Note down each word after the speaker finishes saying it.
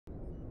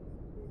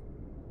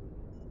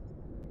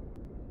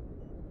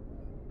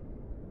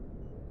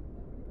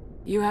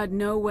You had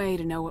no way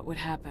to know what would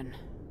happen.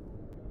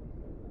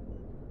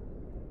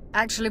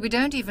 Actually, we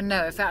don't even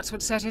know if that's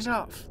what set it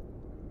off.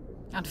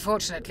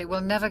 Unfortunately,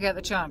 we'll never get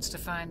the chance to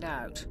find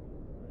out.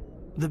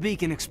 The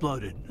beacon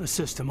exploded. A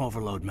system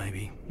overload,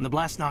 maybe. The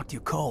blast knocked you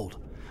cold.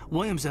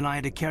 Williams and I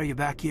had to carry you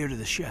back here to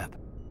the ship.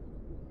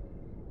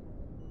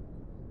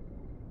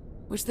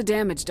 What's the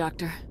damage,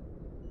 Doctor?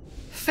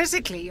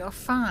 Physically, you're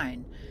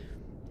fine.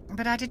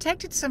 But I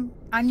detected some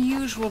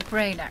unusual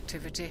brain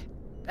activity.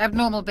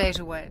 Abnormal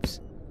beta waves.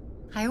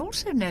 I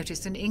also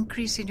noticed an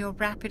increase in your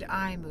rapid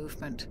eye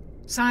movement.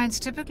 Signs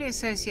typically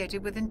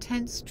associated with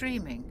intense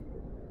dreaming.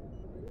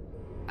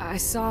 I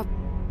saw...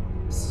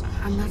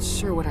 I'm not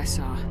sure what I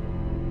saw.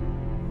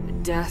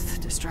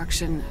 Death,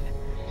 destruction...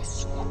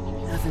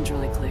 Nothing's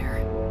really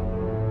clear.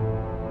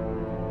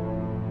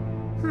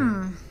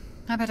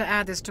 I better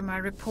add this to my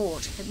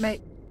report. It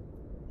may...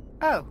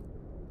 Oh,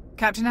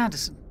 Captain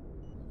Anderson.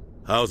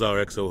 How's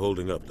our XO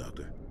holding up,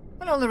 Doctor?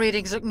 Well, all the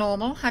readings look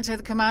normal. I'd say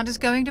the commander's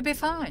going to be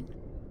fine.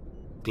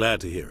 Glad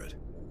to hear it.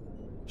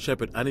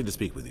 Shepard, I need to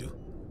speak with you.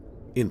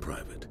 In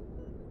private.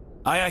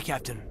 Aye, aye,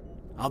 Captain.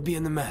 I'll be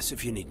in the mess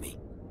if you need me.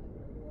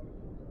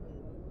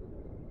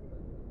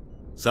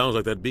 Sounds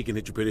like that beacon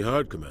hit you pretty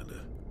hard,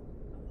 Commander.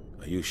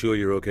 Are you sure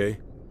you're okay?